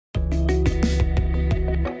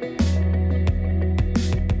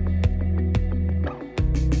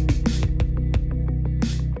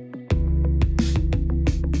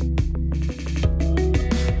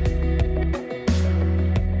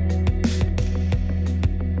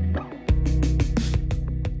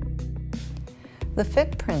The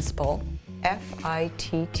FITT principle,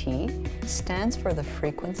 F-I-T-T, stands for the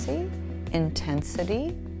frequency,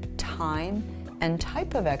 intensity, time, and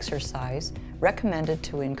type of exercise recommended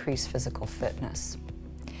to increase physical fitness.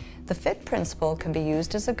 The FITT principle can be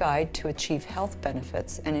used as a guide to achieve health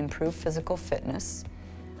benefits and improve physical fitness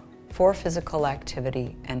for physical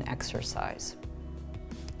activity and exercise.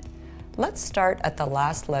 Let's start at the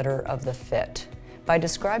last letter of the FITT by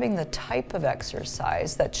describing the type of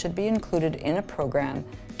exercise that should be included in a program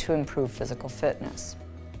to improve physical fitness.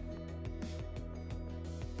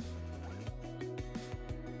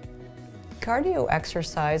 Cardio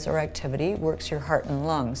exercise or activity works your heart and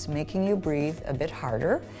lungs, making you breathe a bit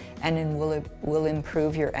harder and will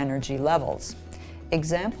improve your energy levels.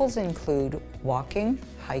 Examples include walking,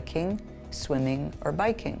 hiking, swimming, or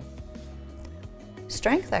biking.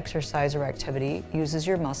 Strength exercise or activity uses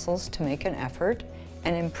your muscles to make an effort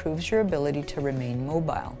and improves your ability to remain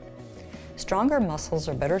mobile. Stronger muscles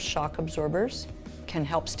or better shock absorbers can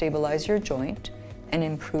help stabilize your joint and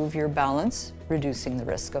improve your balance, reducing the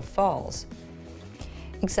risk of falls.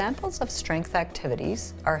 Examples of strength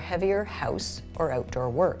activities are heavier house or outdoor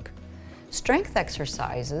work. Strength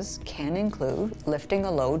exercises can include lifting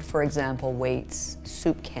a load, for example, weights,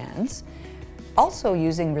 soup cans, also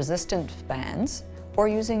using resistance bands, or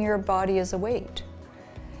using your body as a weight.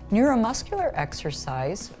 Neuromuscular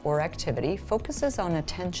exercise or activity focuses on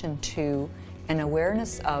attention to and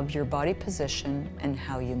awareness of your body position and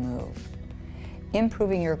how you move,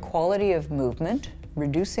 improving your quality of movement,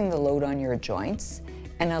 reducing the load on your joints,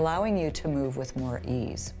 and allowing you to move with more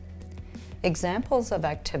ease. Examples of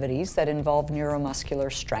activities that involve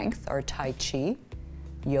neuromuscular strength are Tai Chi,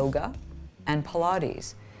 yoga, and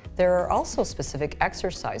Pilates. There are also specific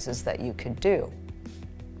exercises that you could do.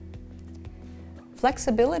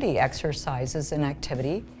 Flexibility exercises and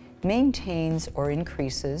activity maintains or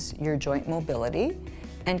increases your joint mobility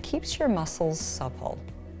and keeps your muscles supple.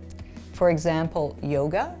 For example,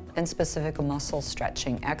 yoga and specific muscle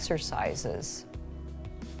stretching exercises.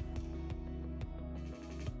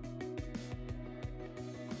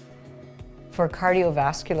 For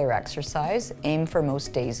cardiovascular exercise, aim for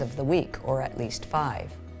most days of the week, or at least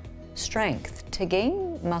 5. Strength. To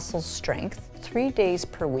gain muscle strength 3 days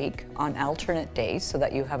per week on alternate days so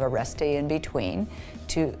that you have a rest day in between,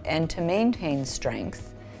 and to maintain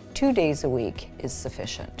strength 2 days a week is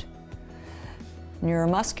sufficient.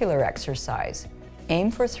 Neuromuscular exercise. Aim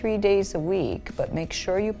for 3 days a week, but make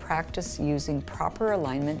sure you practice using proper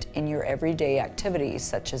alignment in your everyday activities,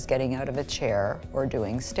 such as getting out of a chair or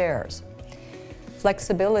doing stairs.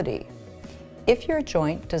 Flexibility. If your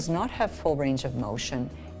joint does not have full range of motion,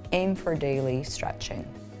 aim for daily stretching.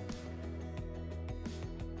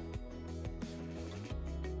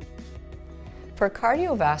 For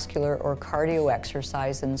cardiovascular or cardio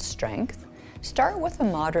exercise and strength, start with a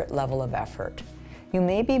moderate level of effort. You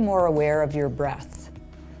may be more aware of your breath.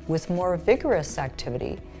 With more vigorous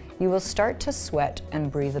activity, you will start to sweat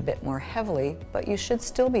and breathe a bit more heavily, but you should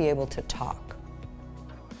still be able to talk.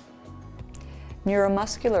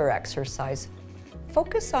 Neuromuscular exercise.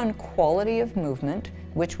 Focus on quality of movement,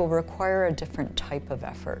 which will require a different type of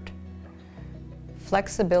effort.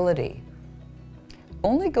 Flexibility.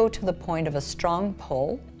 Only go to the point of a strong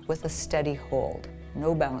pull with a steady hold,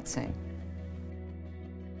 no bouncing.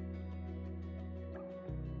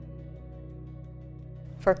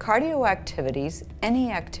 For cardio activities,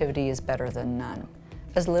 any activity is better than none.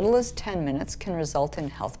 As little as 10 minutes can result in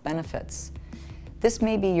health benefits. This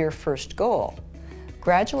may be your first goal.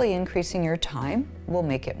 Gradually increasing your time will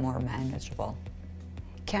make it more manageable.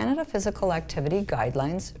 Canada Physical Activity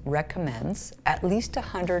Guidelines recommends at least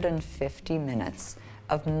 150 minutes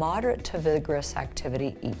of moderate to vigorous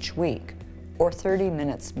activity each week, or 30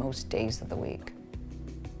 minutes most days of the week.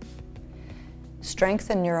 Strength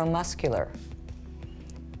and neuromuscular.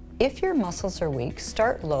 If your muscles are weak,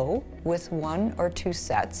 start low with 1 or 2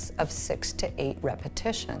 sets of 6 to 8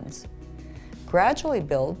 repetitions. Gradually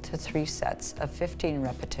build to 3 sets of 15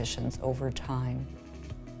 repetitions over time.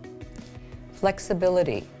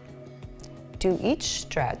 Flexibility. Do each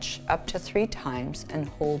stretch up to 3 times and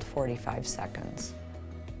hold 45 seconds.